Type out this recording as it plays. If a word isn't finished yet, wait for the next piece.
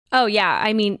Oh, yeah.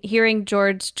 I mean, hearing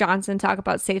George Johnson talk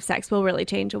about safe sex will really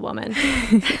change a woman.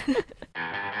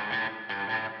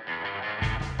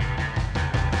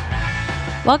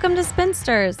 Welcome to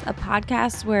Spinsters, a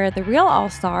podcast where the real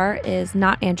all-star is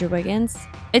not Andrew Wiggins,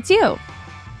 it's you.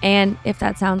 And if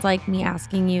that sounds like me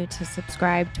asking you to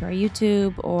subscribe to our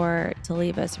YouTube or to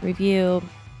leave us a review,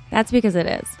 that's because it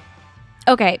is.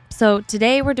 Okay, so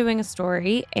today we're doing a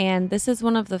story, and this is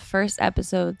one of the first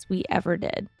episodes we ever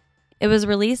did. It was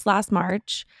released last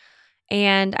March,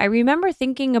 and I remember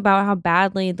thinking about how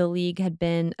badly the league had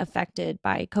been affected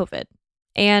by COVID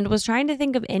and was trying to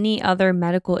think of any other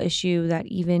medical issue that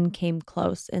even came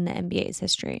close in the NBA's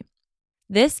history.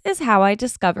 This is how I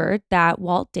discovered that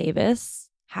Walt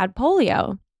Davis had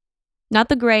polio. Not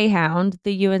the Greyhound,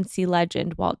 the UNC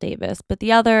legend Walt Davis, but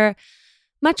the other,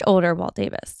 much older Walt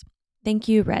Davis. Thank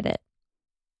you, Reddit.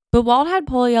 But Walt had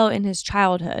polio in his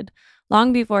childhood,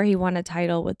 long before he won a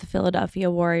title with the Philadelphia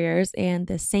Warriors and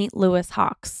the St. Louis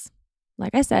Hawks.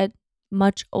 Like I said,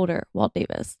 much older Walt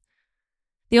Davis.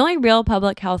 The only real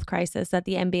public health crisis that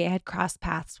the NBA had crossed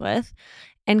paths with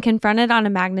and confronted on a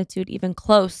magnitude even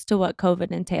close to what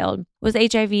COVID entailed was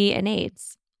HIV and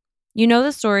AIDS. You know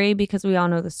the story because we all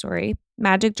know the story.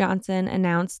 Magic Johnson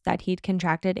announced that he'd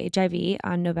contracted HIV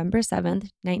on November 7th,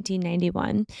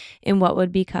 1991, in what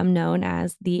would become known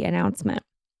as the announcement.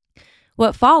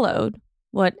 What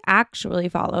actually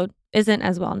followed, isn't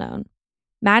as well known.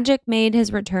 Magic made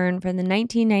his return from the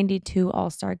 1992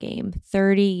 All-Star Game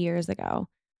 30 years ago.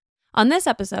 On this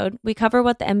episode, we cover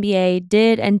what the NBA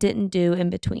did and didn't do in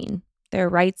between, their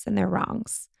rights and their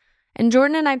wrongs. And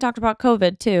Jordan and I talked about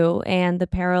COVID too, and the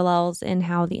parallels in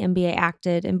how the NBA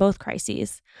acted in both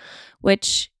crises,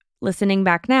 which, listening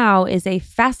back now, is a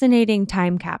fascinating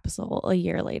time capsule a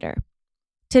year later.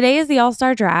 Today is the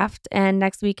All-Star Draft, and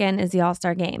next weekend is the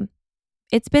All-Star Game.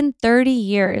 It's been 30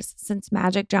 years since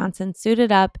Magic Johnson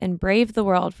suited up and braved the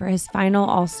world for his final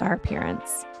All-Star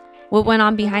appearance. What went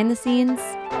on behind the scenes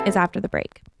is after the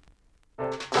break.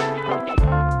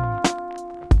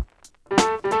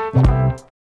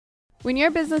 When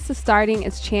your business is starting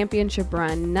its championship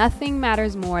run, nothing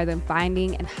matters more than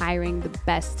finding and hiring the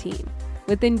best team.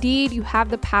 With Indeed, you have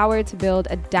the power to build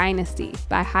a dynasty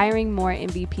by hiring more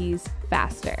MVPs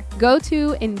faster. Go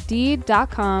to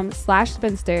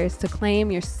Indeed.com/spinsters to claim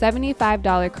your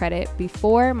 $75 credit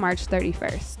before March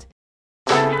 31st.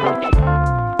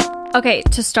 Okay,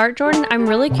 to start, Jordan, I'm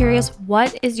really curious,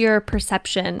 what is your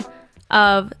perception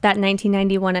of that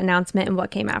 1991 announcement and what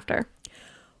came after?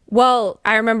 Well,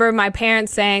 I remember my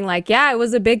parents saying like, yeah, it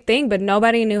was a big thing, but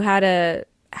nobody knew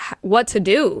what to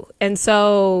do. And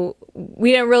so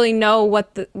we didn't really know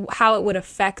how it would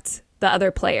affect the other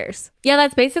players. Yeah,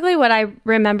 that's basically what I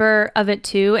remember of it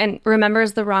too. And remember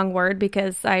is the wrong word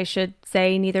because I should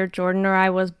say neither Jordan or I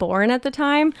was born at the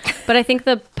time. But I think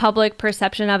the public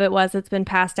perception of it was, it's been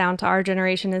passed down to our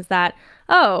generation, is that,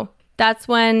 oh, that's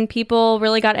when people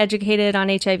really got educated on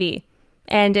HIV.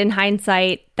 And in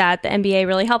hindsight, that the NBA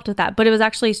really helped with that. But it was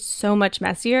actually so much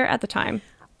messier at the time.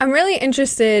 I'm really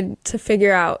interested to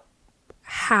figure out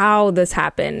how this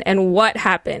happened and what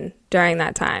happened during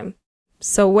that time.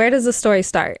 So where does the story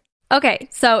start? Okay,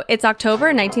 so it's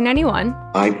October 1991.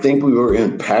 I think we were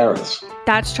in Paris.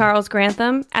 That's Charles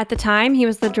Grantham. At the time, he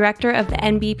was the director of the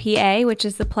NBPA, which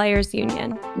is the Players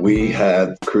Union. We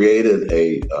had created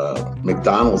a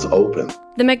McDonald's Open.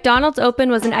 The McDonald's Open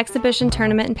was an exhibition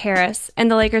tournament in Paris, and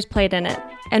the Lakers played in it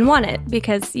and won it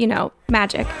because, you know,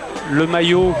 Magic. Le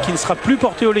maillot qui ne sera plus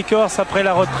porté aux Lakers après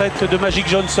la retraite de Magic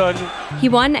Johnson. He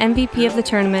won MVP of the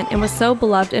tournament and was so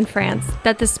beloved in France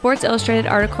that the Sports Illustrated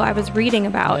article I was reading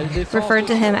about referred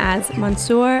to him as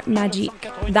Monsieur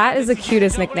Magique. That is the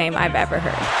cutest nickname I've ever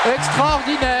heard.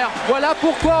 Extraordinaire. Voilà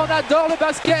pourquoi on adore le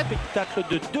basket.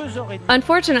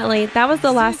 Unfortunately, that was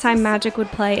the last time Magic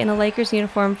would play in a Lakers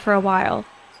uniform for a while.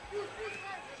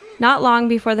 Not long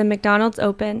before the McDonald's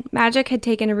Open, Magic had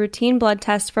taken a routine blood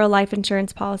test for a life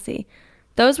insurance policy.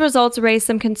 Those results raised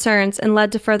some concerns and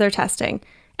led to further testing.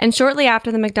 And shortly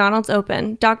after the McDonald's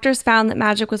Open, doctors found that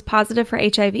Magic was positive for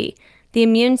HIV, the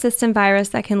immune system virus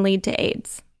that can lead to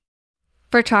AIDS.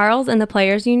 For Charles and the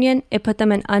Players Union, it put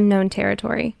them in unknown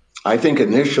territory. I think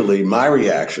initially my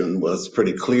reaction was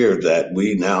pretty clear that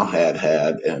we now had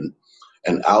an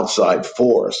outside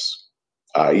force,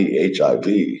 i.e. HIV,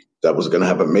 that was going to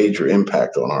have a major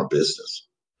impact on our business.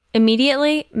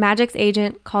 Immediately, Magic's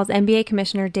agent calls NBA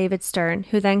Commissioner David Stern,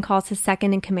 who then calls his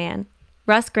second in command,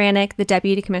 Russ Granick, the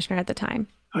deputy commissioner at the time.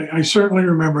 I certainly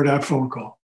remember that phone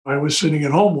call. I was sitting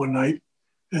at home one night,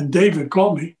 and David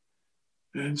called me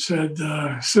and said,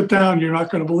 sit down, you're not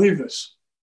going to believe this.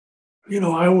 You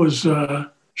know, I was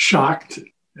shocked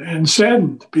and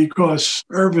saddened because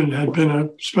Irvin had been a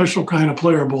special kind of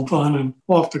player both on and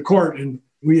off the court. And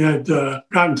we had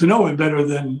gotten to know him better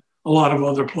than a lot of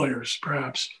other players,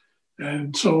 perhaps.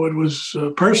 And so it was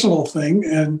a personal thing.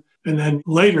 And then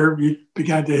later it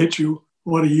began to hit you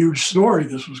what a huge story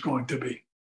this was going to be.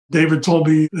 David told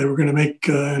me they were going to make,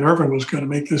 and Irvin was going to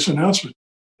make this announcement.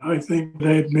 I think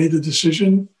they had made the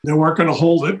decision. They weren't going to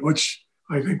hold it, which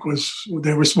I think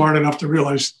they were smart enough to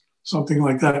realize something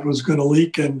like that was going to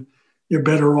leak, and you're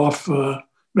better off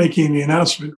making the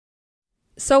announcement.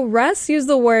 So Russ used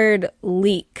the word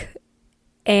leak,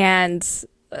 and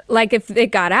like if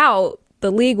it got out,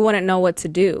 the league wouldn't know what to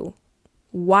do.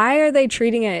 Why are they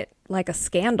treating it like a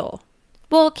scandal?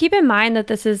 Well, keep in mind that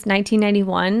this is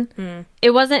 1991.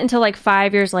 It wasn't until like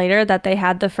 5 years later that they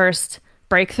had the first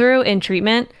breakthrough in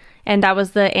treatment, and that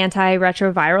was the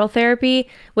antiretroviral therapy,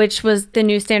 which was the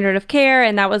new standard of care,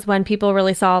 and that was when people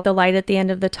really saw the light at the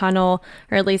end of the tunnel,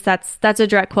 or at least that's a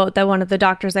direct quote that one of the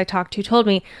doctors I talked to told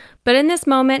me. But in this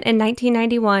moment in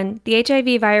 1991, the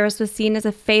HIV virus was seen as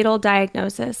a fatal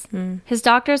diagnosis. His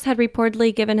doctors had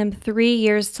reportedly given him 3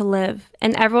 years to live,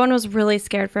 and everyone was really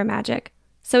scared for Magic.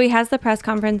 So he has the press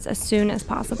conference as soon as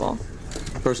possible.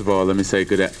 First of all, let me say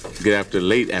good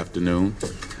late afternoon.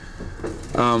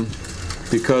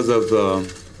 Because of the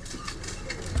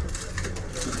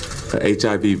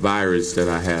HIV virus that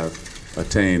I have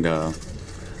attained,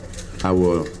 I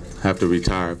will have to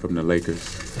retire from the Lakers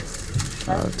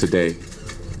today.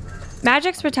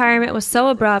 Magic's retirement was so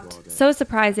abrupt, so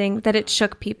surprising that it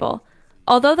shook people.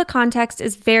 Although the context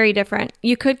is very different,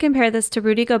 you could compare this to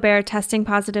Rudy Gobert testing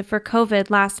positive for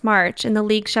COVID last March and the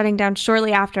league shutting down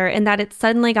shortly after, in that it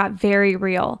suddenly got very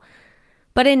real.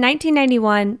 But in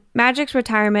 1991, Magic's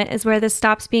retirement is where this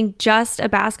stops being just a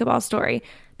basketball story,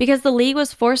 because the league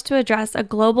was forced to address a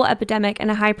global epidemic in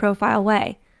a high-profile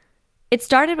way. It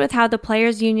started with how the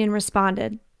Players' Union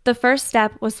responded. The first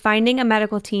step was finding a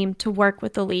medical team to work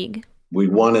with the league. We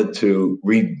wanted to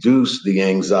reduce the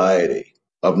anxiety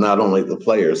of not only the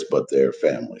players, but their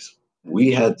families.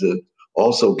 We had to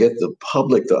also get the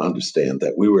public to understand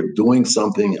that we were doing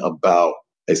something about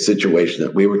a situation,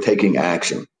 that we were taking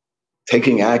action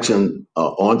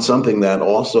on something that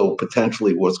also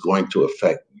potentially was going to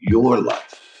affect your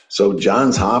life. So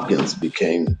Johns Hopkins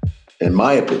became, in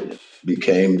my opinion,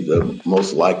 the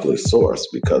most likely source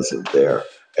because of their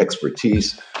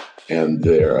expertise and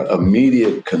their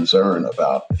immediate concern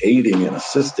about aiding and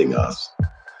assisting us.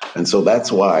 And so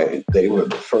that's why they were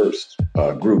the first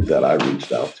group that I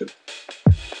reached out to.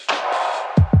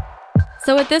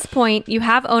 So at this point, you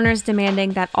have owners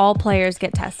demanding that all players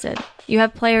get tested. You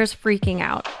have players freaking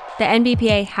out. The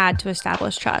NBPA had to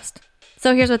establish trust.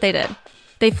 So here's what they did.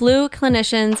 They flew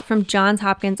clinicians from Johns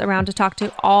Hopkins around to talk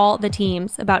to all the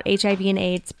teams about HIV and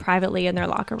AIDS privately in their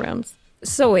locker rooms.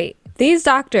 So wait, these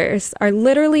doctors are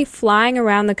literally flying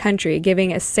around the country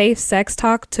giving a safe sex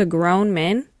talk to grown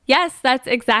men? Yes, that's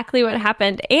exactly what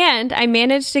happened. And I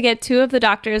managed to get 2 of the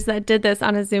doctors that did this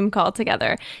on a Zoom call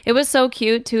together. It was so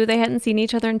cute, too. They hadn't seen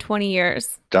each other in 20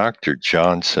 years. Dr.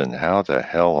 Johnson, how the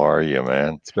hell are you,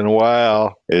 man? It's been a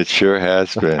while. It sure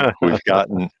has been. We've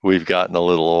gotten a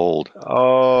little old.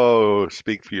 Oh,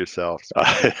 speak for yourself.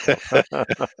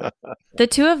 The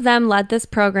 2 of them led this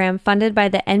program funded by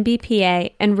the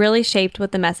NBPA and really shaped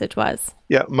what the message was.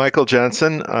 Yeah, Michael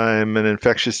Johnson. I'm an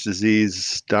infectious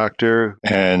disease doctor.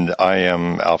 And I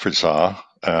am Alfred Saw,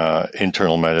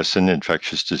 internal medicine,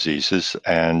 infectious diseases.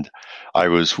 And I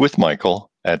was with Michael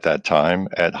at that time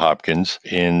at Hopkins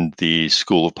in the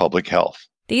School of Public Health.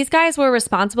 These guys were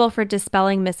responsible for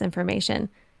dispelling misinformation.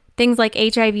 Things like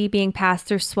HIV being passed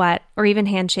through sweat or even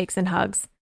handshakes and hugs.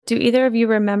 Do either of you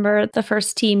remember the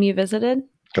first team you visited?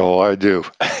 Oh, I do.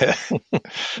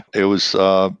 It was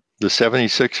the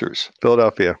 76ers.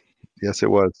 Philadelphia. Yes,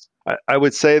 it was. I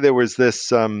would say there was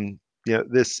this,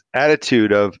 this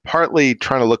attitude of partly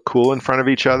trying to look cool in front of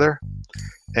each other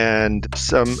and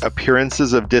some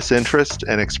appearances of disinterest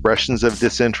and expressions of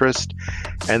disinterest.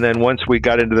 And then once we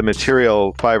got into the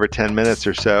material, 5 or 10 minutes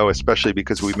or so, especially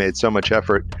because we made so much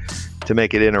effort to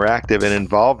make it interactive and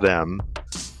involve them,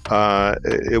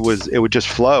 it would just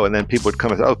flow. And then people would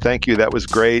come and say, oh, thank you. That was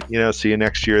great. See you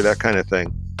next year, that kind of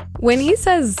thing. When he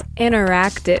says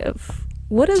interactive,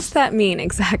 what does that mean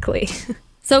exactly?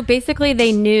 So basically,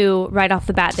 they knew right off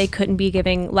the bat they couldn't be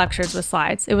giving lectures with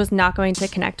slides. It was not going to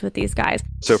connect with these guys.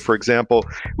 So, for example,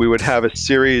 we would have a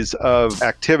series of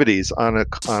activities on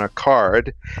a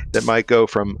card that might go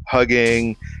from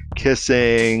hugging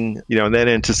kissing, and then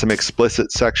into some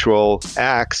explicit sexual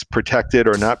acts, protected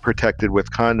or not protected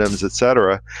with condoms,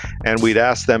 etc. And we'd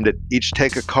ask them to each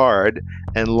take a card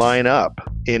and line up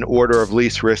in order of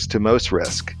least risk to most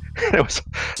risk. And it was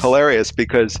hilarious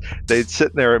because they'd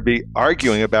sit there and be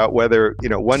arguing about whether,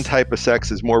 one type of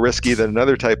sex is more risky than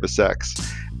another type of sex.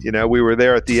 We were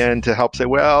there at the end to help say,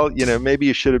 well, maybe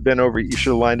you should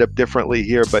have lined up differently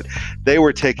here. But they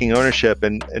were taking ownership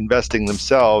and investing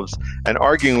themselves and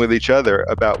arguing with each other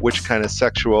about which kind of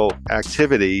sexual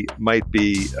activity might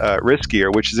be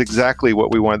riskier, which is exactly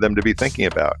what we wanted them to be thinking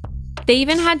about. They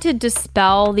even had to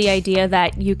dispel the idea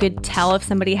that you could tell if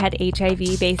somebody had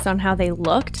HIV based on how they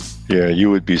looked. Yeah,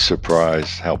 you would be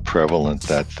surprised how prevalent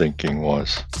that thinking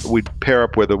was. We'd pair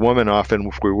up with a woman often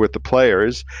if we were with the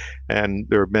players, and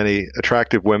there were many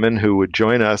attractive women who would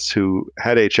join us who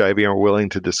had HIV and were willing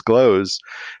to disclose.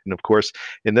 And of course,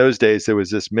 in those days, there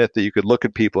was this myth that you could look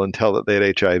at people and tell that they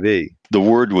had HIV. The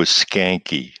word was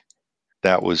skanky.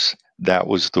 That was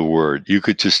the word. You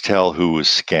could just tell who was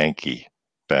skanky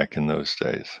back in those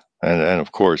days. And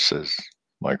of course, as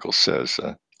Michael says,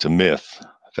 it's a myth,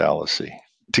 fallacy.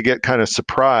 To get kind of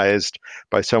surprised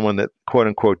by someone that, quote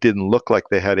unquote, didn't look like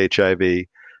they had HIV,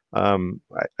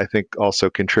 I think also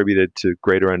contributed to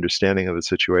greater understanding of the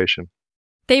situation.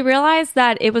 They realized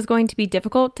that it was going to be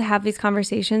difficult to have these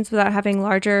conversations without having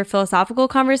larger philosophical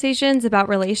conversations about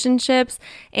relationships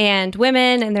and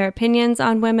women and their opinions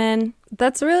on women.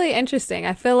 That's really interesting.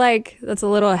 I feel like that's a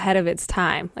little ahead of its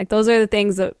time. Like, those are the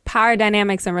things that power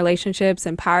dynamics and relationships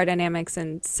and power dynamics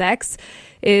and sex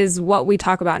is what we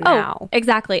talk about now. Oh,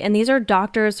 exactly. And these are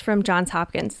doctors from Johns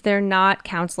Hopkins. They're not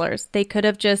counselors. They could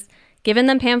have just given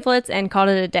them pamphlets and called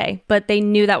it a day, but they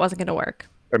knew that wasn't going to work.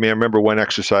 I mean, I remember one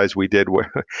exercise we did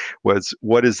was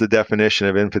what is the definition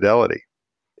of infidelity?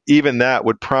 Even that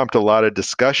would prompt a lot of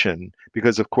discussion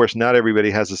because, of course, not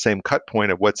everybody has the same cut point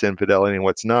of what's infidelity and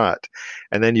what's not.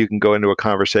 And then you can go into a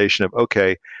conversation of,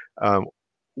 okay,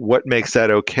 what makes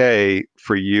that okay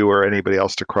for you or anybody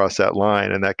else to cross that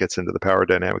line? And that gets into the power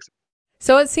dynamics.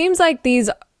 So it seems like these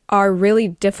are really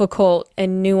difficult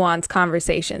and nuanced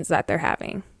conversations that they're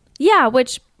having. Yeah,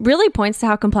 which really points to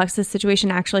how complex this situation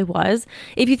actually was.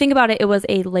 If you think about it, it was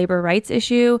a labor rights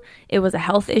issue, it was a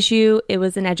health issue, it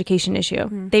was an education issue.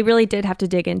 Mm-hmm. They really did have to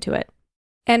dig into it.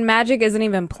 And Magic isn't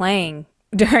even playing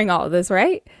during all of this,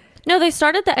 right? No, they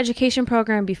started the education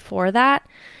program before that,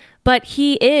 but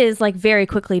he is very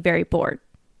quickly very bored.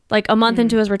 Like a month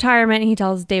into his retirement, he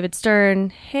tells David Stern,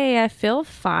 hey, I feel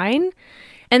fine.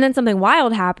 And then something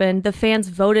wild happened. The fans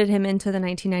voted him into the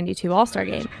 1992 All-Star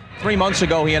Game. 3 months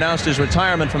ago, he announced his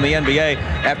retirement from the NBA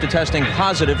after testing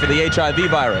positive for the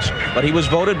HIV virus. But he was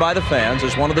voted by the fans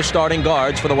as one of the starting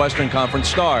guards for the Western Conference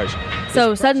Stars.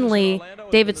 So suddenly,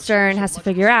 David Stern has to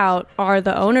figure out, are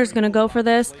the owners going to go for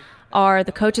this? Are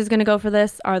the coaches going to go for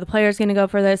this? Are the players going to go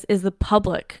for this? Is the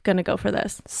public going to go for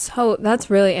this? So that's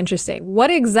really interesting.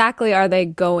 What exactly are they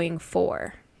going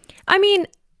for? I mean,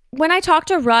 when I talked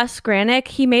to Russ Granick,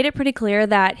 he made it pretty clear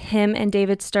that him and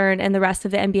David Stern and the rest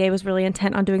of the NBA was really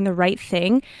intent on doing the right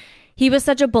thing. He was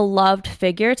such a beloved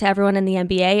figure to everyone in the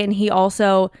NBA, and he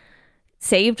also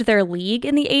saved their league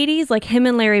in the 80s. Like, him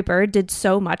and Larry Bird did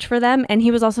so much for them, and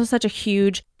he was also such a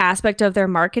huge aspect of their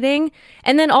marketing.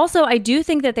 And then also, I do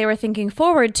think that they were thinking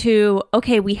forward to,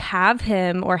 okay, we have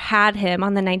him or had him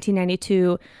on the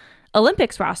 1992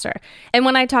 Olympics roster. And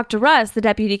when I talked to Russ, the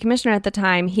deputy commissioner at the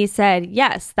time, he said,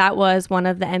 yes, that was one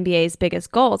of the NBA's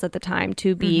biggest goals at the time,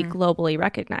 to be globally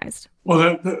recognized.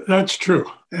 Well, that's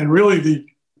true. And really, the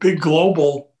big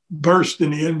global burst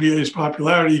in the NBA's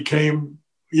popularity came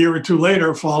a year or two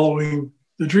later following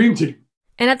the Dream Team.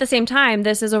 And at the same time,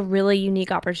 this is a really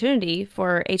unique opportunity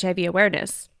for HIV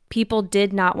awareness. People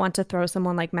did not want to throw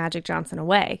someone like Magic Johnson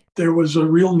away. There was a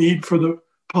real need for the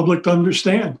public to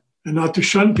understand and not to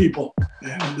shun people.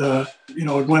 And,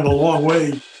 it went a long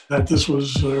way that this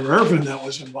was Irvin that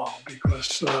was involved,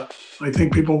 because I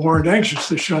think people weren't anxious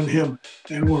to shun him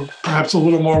and were perhaps a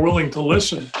little more willing to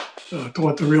listen to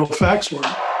what the real facts were.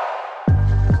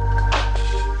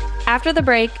 After the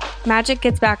break, Magic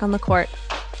gets back on the court,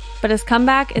 but his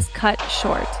comeback is cut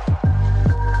short.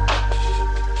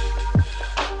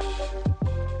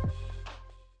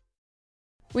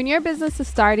 When your business is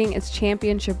starting its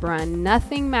championship run,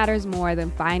 nothing matters more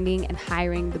than finding and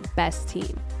hiring the best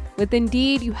team. With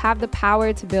Indeed, you have the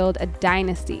power to build a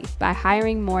dynasty by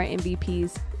hiring more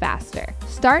MVPs faster.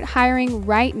 Start hiring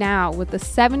right now with the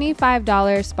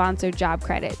 $75 sponsored job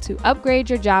credit to upgrade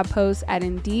your job post at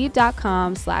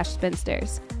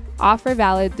Indeed.com/spinsters. Offer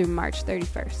valid through March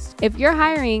 31st. If you're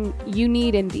hiring, you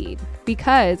need Indeed,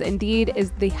 because Indeed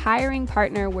is the hiring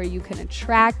partner where you can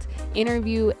attract,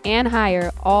 interview, and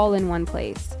hire all in one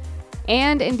place.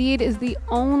 And Indeed is the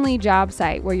only job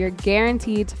site where you're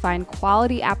guaranteed to find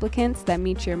quality applicants that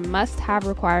meet your must-have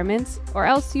requirements, or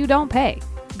else you don't pay.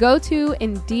 Go to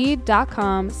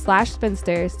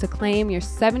Indeed.com/spinsters to claim your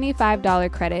 $75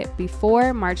 credit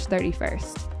before March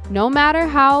 31st. No matter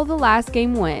how the last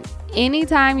game went,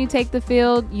 anytime you take the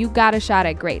field, you got a shot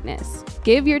at greatness.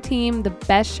 Give your team the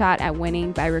best shot at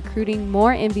winning by recruiting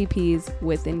more MVPs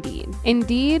with Indeed.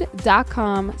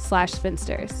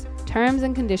 Indeed.com/spinsters. Terms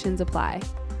and conditions apply.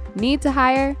 Need to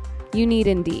hire? You need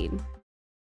Indeed.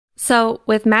 So,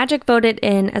 with Magic voted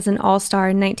in as an All-Star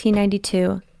in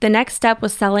 1992, the next step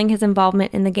was selling his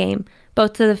involvement in the game,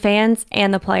 both to the fans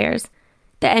and the players.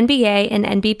 The NBA and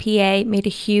NBPA made a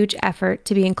huge effort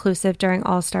to be inclusive during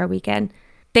All-Star Weekend.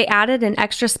 They added an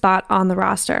extra spot on the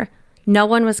roster. No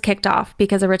one was kicked off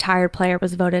because a retired player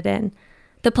was voted in.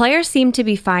 The players seemed to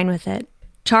be fine with it.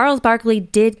 Charles Barkley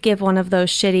did give one of those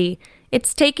shitty,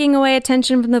 "it's taking away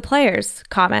attention from the players"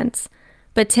 comments.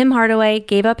 But Tim Hardaway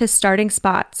gave up his starting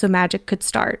spot so Magic could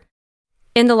start.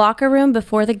 In the locker room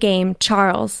before the game,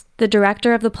 Charles, the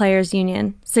director of the Players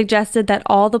Union, suggested that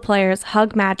all the players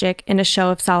hug Magic in a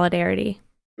show of solidarity.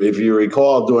 If you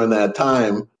recall, during that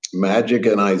time, Magic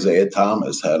and Isaiah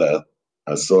Thomas had a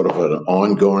sort of an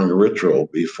ongoing ritual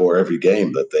before every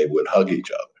game that they would hug each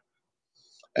other.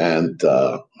 And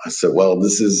I said, well,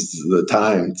 this is the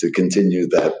time to continue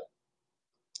that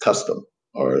custom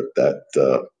or that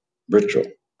ritual.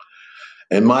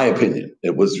 In my opinion,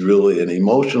 it was really an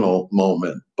emotional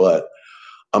moment, but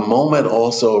a moment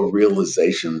also of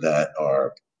realization that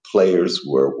our players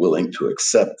were willing to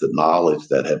accept the knowledge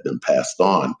that had been passed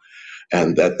on,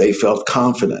 and that they felt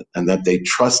confident and that they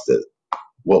trusted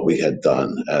what we had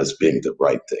done as being the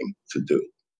right thing to do.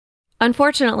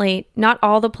 Unfortunately, not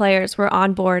all the players were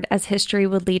on board as history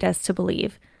would lead us to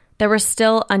believe. There were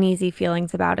still uneasy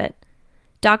feelings about it.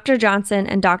 Dr. Johnson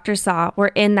and Dr. Saw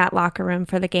were in that locker room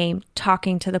for the game,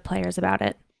 talking to the players about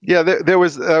it. Yeah, that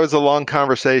was a long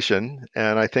conversation,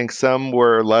 and I think some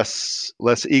were less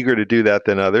eager to do that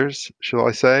than others, shall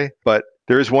I say. But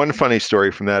there is one funny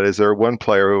story from that. Is there one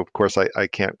player who, of course, I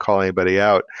can't call anybody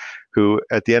out, who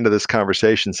at the end of this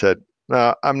conversation said,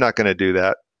 "No, I'm not going to do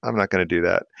that. I'm not going to do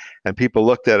that." And people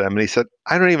looked at him, and he said,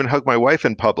 "I don't even hug my wife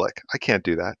in public. I can't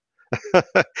do that."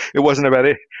 It wasn't about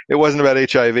it. It wasn't about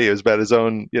HIV. It was about his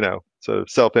own, sort of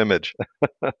self-image.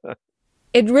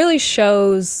 It really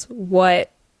shows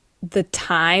what the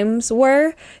times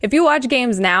were. If you watch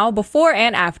games now, before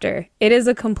and after, it is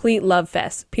a complete love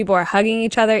fest. People are hugging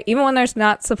each other, even when they're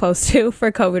not supposed to for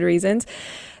COVID reasons.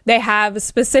 They have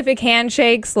specific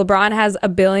handshakes. LeBron has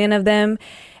 1 billion of them.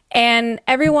 And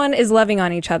everyone is loving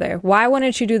on each other. Why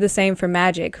wouldn't you do the same for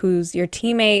Magic, who's your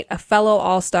teammate, a fellow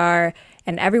all-star,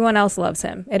 and everyone else loves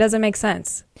him? It doesn't make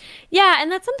sense. Yeah,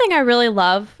 and that's something I really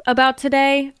love about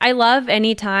today. I love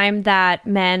any time that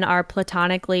men are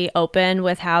platonically open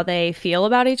with how they feel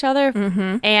about each other.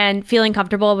 Mm-hmm. And feeling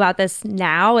comfortable about this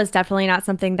now is definitely not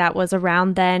something that was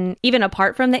around then. Even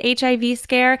apart from the HIV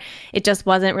scare, it just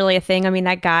wasn't really a thing. I mean,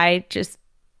 that guy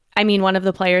one of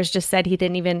the players just said he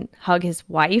didn't even hug his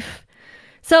wife.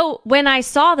 So when I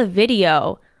saw the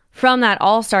video from that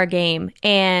All-Star game,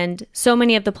 and so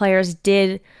many of the players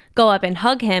did go up and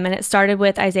hug him, and it started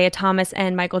with Isaiah Thomas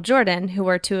and Michael Jordan, who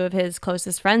were two of his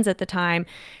closest friends at the time,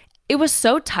 it was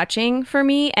so touching for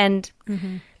me, and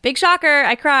big shocker,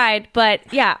 I cried. But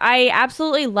yeah, I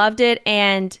absolutely loved it,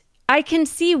 and I can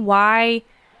see why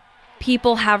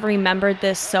people have remembered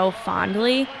this so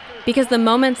fondly, because the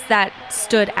moments that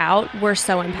stood out were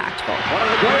so impactful. One of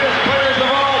the greatest players of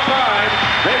all time,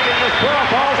 making his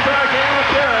 12th All-Star Game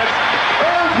appearance,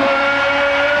 Earvin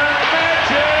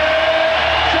Magic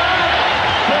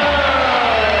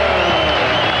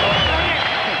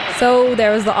Johnson. So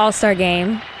there was the All-Star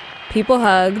Game. People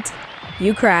hugged.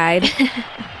 You cried.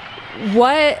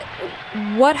 What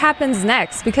happens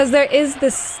next? Because there is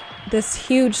this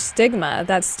huge stigma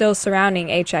that's still surrounding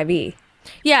HIV.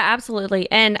 Yeah, absolutely.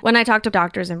 And when I talked to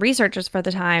doctors and researchers for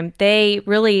the time, they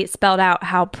really spelled out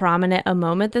how prominent a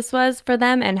moment this was for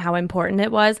them and how important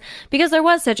it was, because there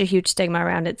was such a huge stigma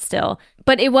around it still.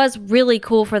 But it was really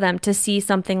cool for them to see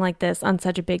something like this on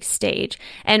such a big stage.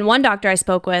 And one doctor I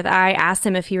spoke with, I asked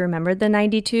him if he remembered the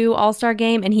 92 All-Star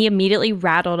Game, and he immediately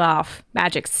rattled off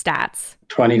Magic's stats.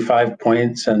 25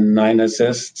 points and 9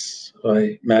 assists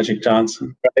by Magic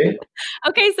Johnson, right?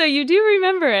 Okay, so you do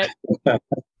remember it.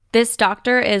 This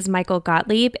doctor is Michael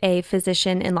Gottlieb, a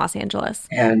physician in Los Angeles.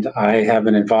 And I have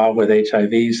been involved with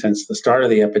HIV since the start of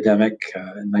the epidemic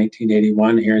in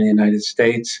 1981 here in the United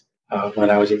States. When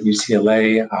I was at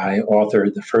UCLA, I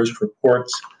authored the first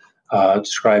reports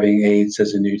describing AIDS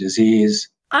as a new disease.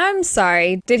 I'm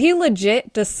sorry, did he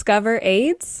legit discover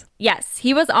AIDS? Yes,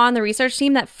 he was on the research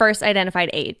team that first identified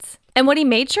AIDS. And what he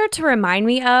made sure to remind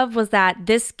me of was that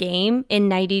this game in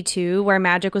 92, where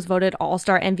Magic was voted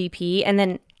All-Star MVP, and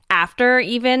then after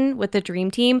even with the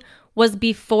Dream Team, was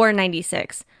before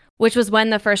 96, which was when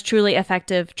the first truly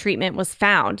effective treatment was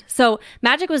found. So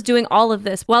Magic was doing all of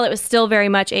this while it was still very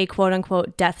much a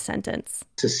quote-unquote death sentence.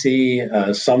 To see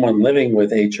someone living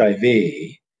with HIV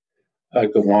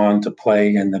go on to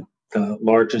play in the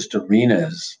largest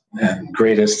arenas and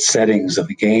greatest settings of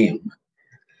the game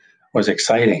was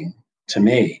exciting to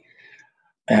me.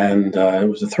 And it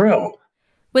was a thrill.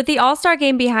 With the All-Star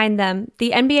game behind them,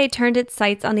 the NBA turned its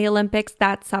sights on the Olympics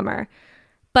that summer.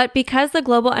 But because the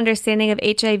global understanding of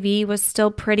HIV was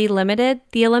still pretty limited,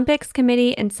 the Olympics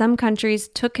Committee in some countries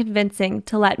took convincing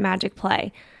to let Magic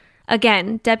play.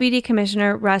 Again, Deputy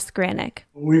Commissioner Russ Granick.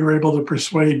 We were able to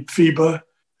persuade FIBA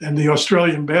and the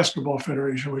Australian Basketball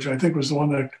Federation, which I think was the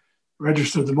one that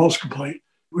registered the most complaint.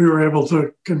 We were able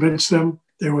to convince them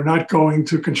they were not going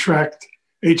to contract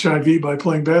HIV by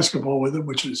playing basketball with them,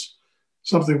 which is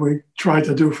something we tried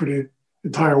to do for the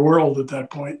entire world at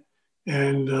that point.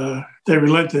 And they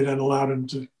relented and allowed him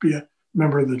to be a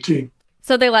member of the team.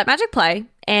 So they let Magic play,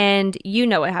 and you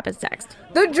know what happens next.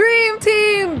 The Dream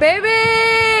Team,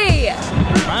 baby!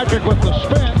 Magic with the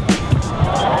spin.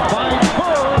 Finds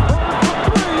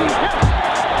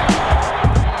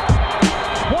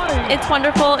It's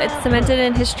wonderful. It's cemented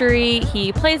in history.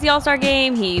 He plays the All-Star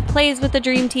game. He plays with the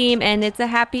Dream Team, and it's a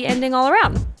happy ending all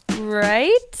around.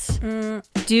 Right?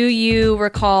 Do you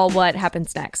recall what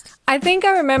happens next? I think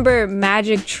I remember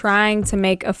Magic trying to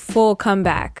make a full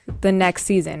comeback the next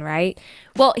season, right?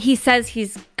 Well, he says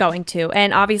he's going to,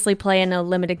 and obviously play in a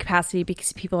limited capacity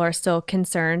because people are still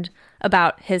concerned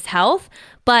about his health.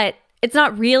 But it's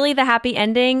not really the happy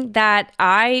ending that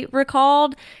I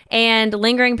recalled, and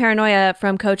lingering paranoia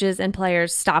from coaches and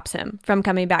players stops him from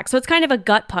coming back. So it's kind of a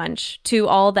gut punch to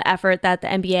all the effort that the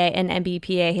NBA and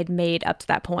NBPA had made up to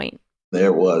that point.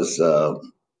 There was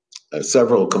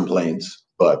several complaints,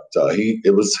 but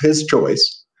it was his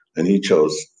choice, and he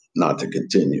chose not to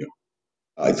continue.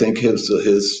 I think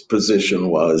his position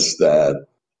was that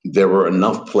there were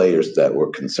enough players that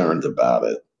were concerned about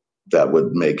it that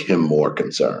would make him more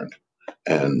concerned.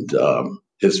 And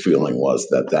his feeling was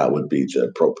that would be the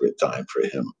appropriate time for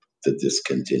him to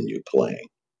discontinue playing.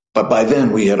 But by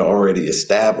then, we had already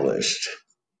established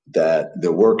that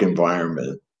the work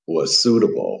environment was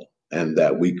suitable and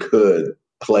that we could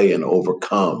play and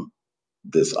overcome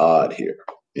this odd here.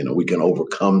 You know, we can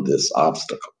overcome this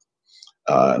obstacle.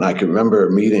 And I can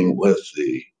remember meeting with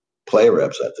the player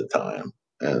reps at the time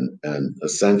and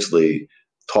essentially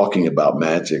talking about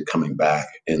Magic coming back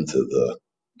into the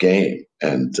game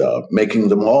and making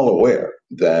them all aware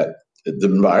that the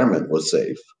environment was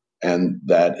safe and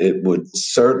that it would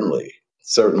certainly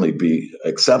be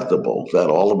acceptable that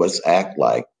all of us act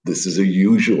like this is a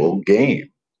usual game,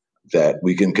 that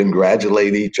we can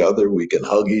congratulate each other, we can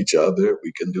hug each other,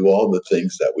 we can do all the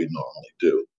things that we normally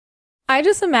do. I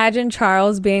just imagine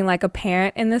Charles being like a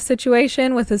parent in this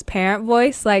situation with his parent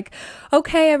voice, like,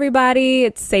 okay, everybody,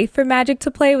 it's safe for Magic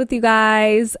to play with you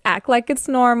guys. Act like it's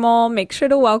normal. Make sure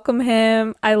to welcome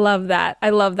him. I love that.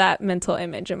 I love that mental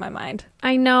image in my mind.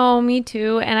 I know, me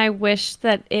too. And I wish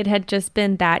that it had just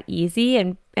been that easy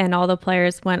and all the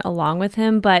players went along with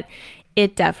him, but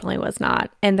it definitely was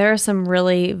not. And there are some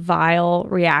really vile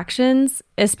reactions,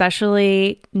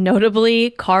 especially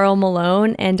notably Karl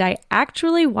Malone. And I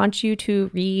actually want you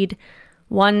to read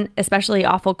one especially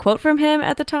awful quote from him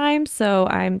at the time. So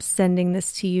I'm sending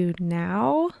this to you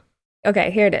now. Okay,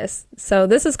 here it is. So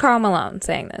this is Karl Malone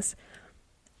saying this.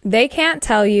 They can't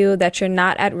tell you that you're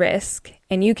not at risk,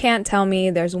 and you can't tell me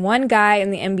there's one guy in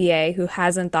the NBA who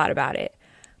hasn't thought about it.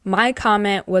 My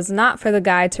comment was not for the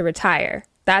guy to retire.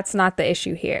 That's not the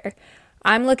issue here.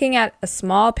 I'm looking at a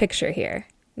small picture here.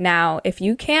 Now, if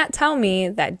you can't tell me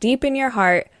that deep in your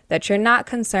heart that you're not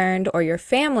concerned or your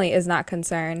family is not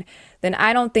concerned, then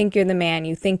I don't think you're the man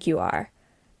you think you are.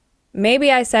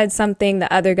 Maybe I said something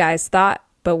the other guys thought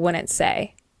but wouldn't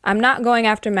say. I'm not going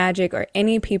after Magic or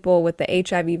any people with the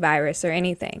HIV virus or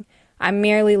anything. I'm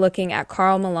merely looking at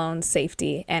Karl Malone's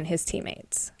safety and his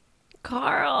teammates.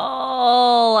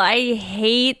 Karl, I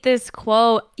hate this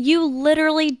quote. You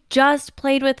literally just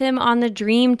played with him on the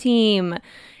Dream Team.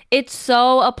 It's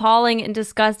so appalling and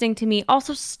disgusting to me.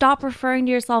 Also, stop referring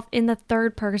to yourself in the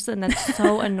third person. That's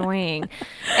so annoying.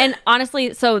 And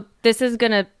honestly, so this is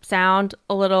going to sound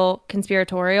a little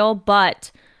conspiratorial,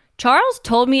 but Charles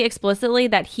told me explicitly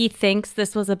that he thinks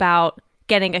this was about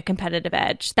getting a competitive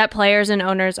edge, that players and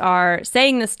owners are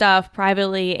saying this stuff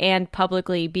privately and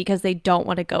publicly because they don't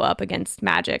want to go up against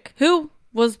Magic, who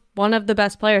was one of the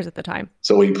best players at the time.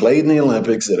 So we played in the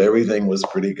Olympics and everything was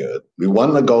pretty good. We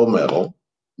won the gold medal.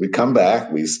 We come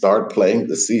back, we start playing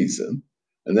the season.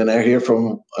 And then I hear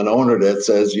from an owner that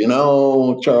says, you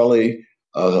know, Charlie,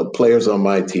 players on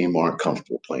my team aren't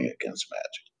comfortable playing against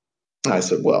Magic. I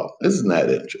said, well, isn't that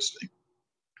interesting?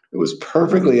 It was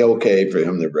perfectly okay for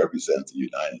him to represent the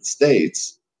United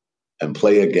States and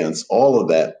play against all of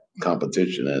that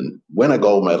competition and win a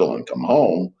gold medal and come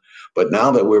home. But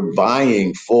now that we're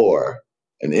vying for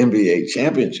an NBA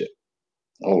championship,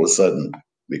 all of a sudden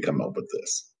we come up with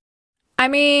this. I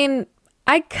mean,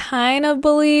 I kind of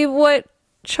believe what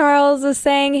Charles is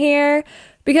saying here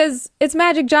because it's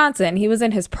Magic Johnson. He was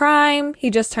in his prime. He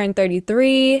just turned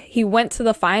 33. He went to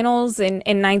the finals in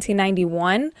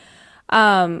 1991.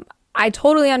 I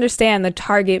totally understand the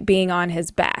target being on his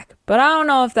back, but I don't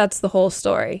know if that's the whole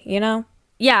story, you know?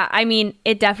 Yeah, I mean,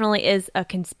 it definitely is a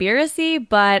conspiracy,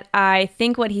 but I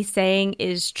think what he's saying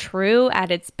is true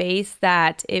at its base,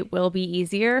 that it will be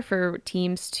easier for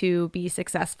teams to be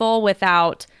successful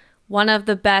without one of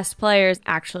the best players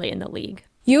actually in the league.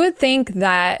 You would think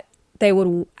that they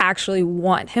would actually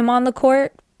want him on the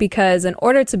court because in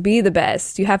order to be the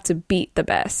best, you have to beat the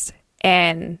best.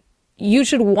 And you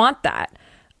should want that.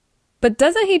 But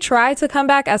doesn't he try to come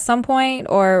back at some point,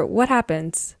 or what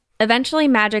happens? Eventually,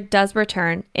 Magic does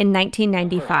return in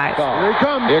 1995. Here he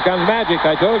comes. Here comes Magic.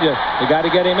 I told you. You got to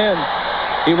get him in.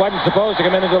 He wasn't supposed to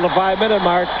come in until the 5-minute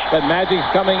mark, but Magic's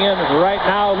coming in right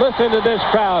now. Listen to this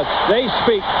crowd. They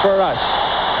speak for us.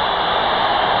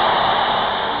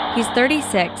 He's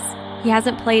 36. He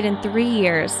hasn't played in 3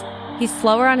 years. He's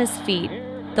slower on his feet.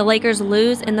 The Lakers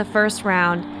lose in the first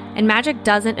round, and Magic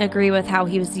doesn't agree with how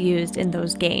he was used in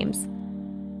those games.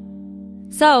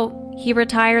 So, he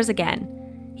retires again.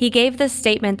 He gave this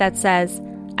statement that says,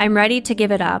 "I'm ready to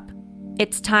give it up.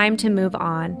 It's time to move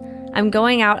on. I'm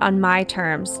going out on my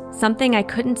terms, something I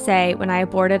couldn't say when I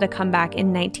aborted a comeback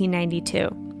in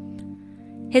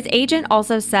 1992. His agent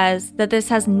also says that this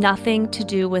has nothing to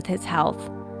do with his health.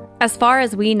 As far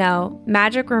as we know,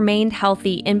 Magic remained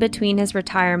healthy in between his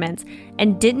retirements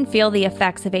and didn't feel the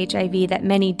effects of HIV that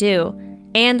many do,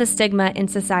 and the stigma in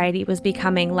society was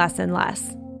becoming less and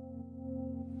less.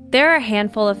 There are a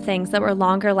handful of things that were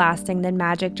longer lasting than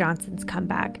Magic Johnson's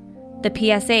comeback. The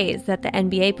PSAs that the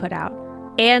NBA put out,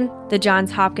 and the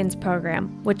Johns Hopkins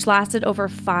program, which lasted over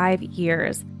 5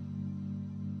 years.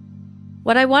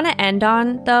 What I want to end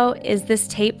on, though, is this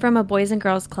tape from a Boys and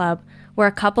Girls Club where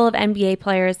a couple of NBA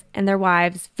players and their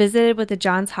wives visited with the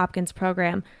Johns Hopkins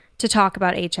program to talk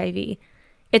about HIV.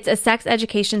 It's a sex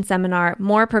education seminar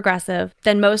more progressive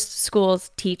than most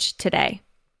schools teach today.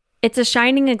 It's a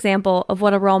shining example of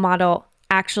what a role model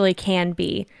actually can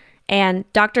be,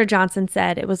 and Dr. Johnson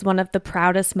said it was one of the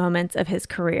proudest moments of his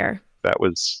career. That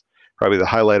was probably the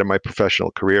highlight of my professional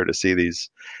career, to see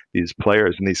these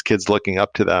players and these kids looking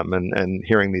up to them and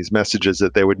hearing these messages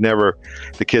that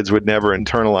the kids would never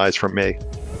internalize from me.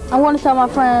 I want to tell my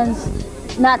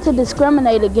friends not to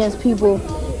discriminate against people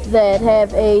that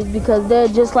have AIDS, because they're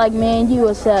just like me and you,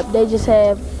 except they just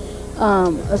have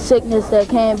a sickness that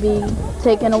can't be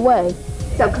taken away.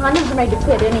 So condoms are made to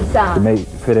fit any size? They're made to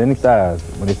fit any size.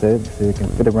 When they say it can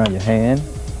fit around your hand.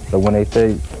 So when they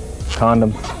say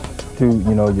condoms,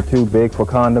 you're too big for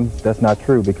condoms, that's not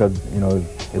true, because,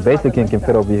 it basically can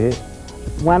fit over your head.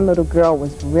 One little girl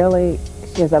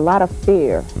she has a lot of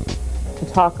fear to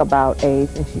talk about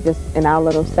AIDS, and she just, in our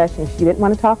little session, she didn't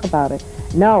want to talk about it.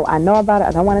 No, I know about it,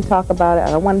 I don't want to talk about it,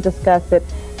 I don't want to discuss it.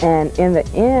 And in the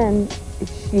end,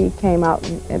 she came out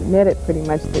and admitted pretty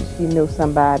much that she knew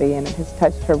somebody, and it has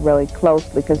touched her really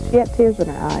closely because she had tears in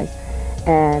her eyes.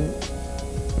 And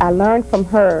I learned from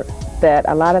her that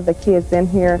a lot of the kids in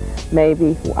here,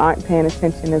 maybe who aren't paying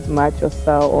attention as much or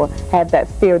so, or have that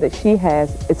fear that she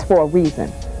has, it's for a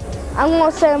reason. I'm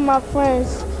gonna say to my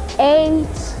friends,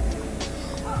 AIDS,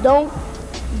 don't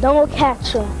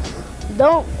catch them.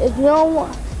 If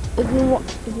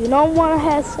you don't want to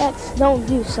have sex, don't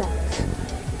do sex.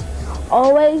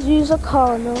 Always use a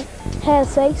condom, have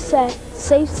safe sex,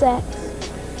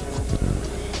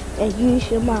 and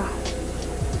use your mind.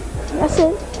 That's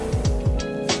it.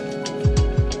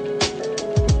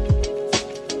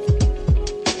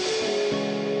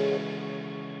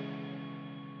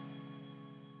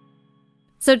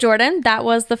 So So Jordan, that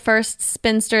was the first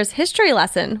Spinsters history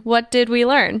lesson. What did we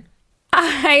learn?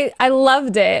 I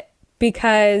loved it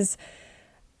because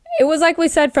it was like we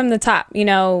said from the top, you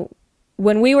know,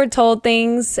 when we were told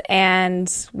things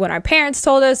and when our parents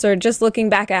told us, or just looking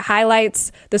back at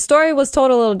highlights, the story was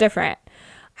told a little different.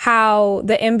 How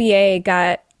the NBA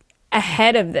got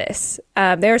ahead of this.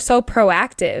 They're so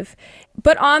proactive.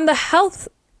 But on the health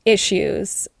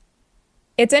issues,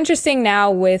 it's interesting now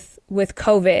with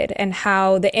COVID and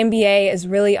how the NBA is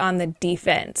really on the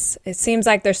defense. It seems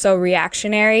like they're so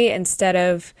reactionary instead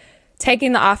of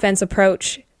taking the offense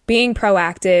approach, being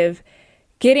proactive,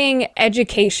 getting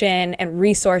education and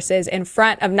resources in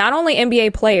front of not only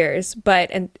NBA players, but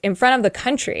in front of the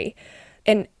country.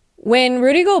 And when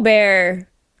Rudy Gobert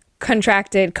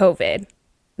contracted COVID,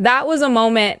 that was a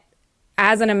moment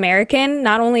as an American,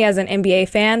 not only as an NBA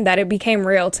fan, that it became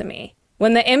real to me.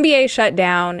 When the NBA shut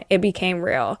down, it became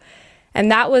real.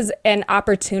 And that was an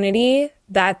opportunity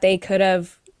that they could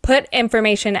have put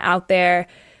information out there,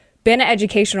 been an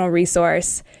educational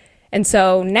resource. And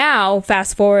so now,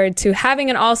 fast forward to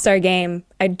having an all-star game,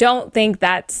 I don't think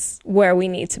that's where we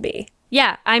need to be.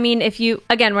 Yeah, I mean,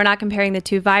 again, we're not comparing the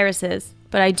two viruses,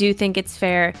 but I do think it's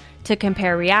fair to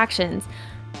compare reactions.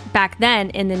 Back then,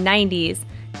 in the 90s,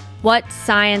 what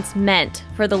science meant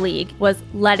for the league was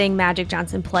letting Magic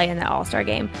Johnson play in the All-Star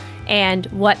game. And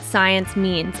what science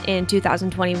means in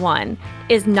 2021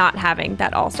 is not having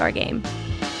that All-Star game.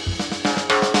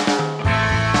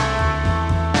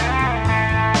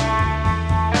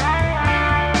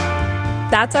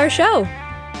 That's our show.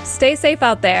 Stay safe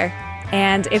out there.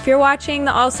 And if you're watching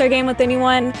the All-Star game with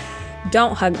anyone,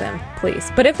 don't hug them,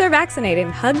 please. But if they're vaccinated,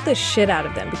 hug the shit out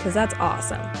of them because that's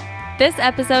awesome. This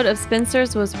episode of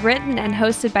Spinsters was written and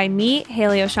hosted by me,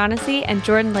 Haley O'Shaughnessy, and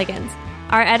Jordan Liggins.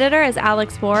 Our editor is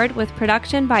Alex Ward, with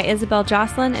production by Isabel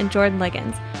Jocelyn and Jordan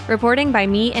Liggins. Reporting by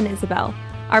me and Isabel.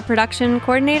 Our production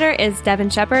coordinator is Devin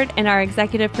Shepard, and our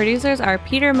executive producers are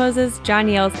Peter Moses, John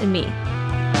Yales, and me.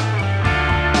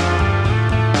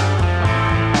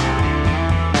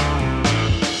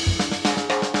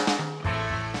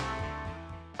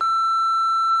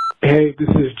 Hey, this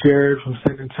is Jared from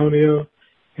San Antonio,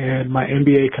 and my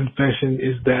NBA confession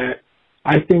is that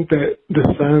I think that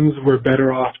the Suns were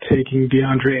better off taking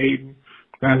DeAndre Ayton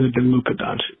rather than Luka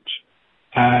Doncic.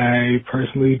 I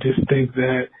personally just think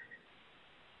that,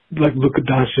 like, Luka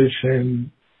Doncic and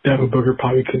Devin Booker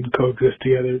probably couldn't coexist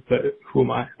together, but who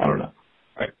am I? I don't know. All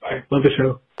right, bye. Love the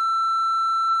show.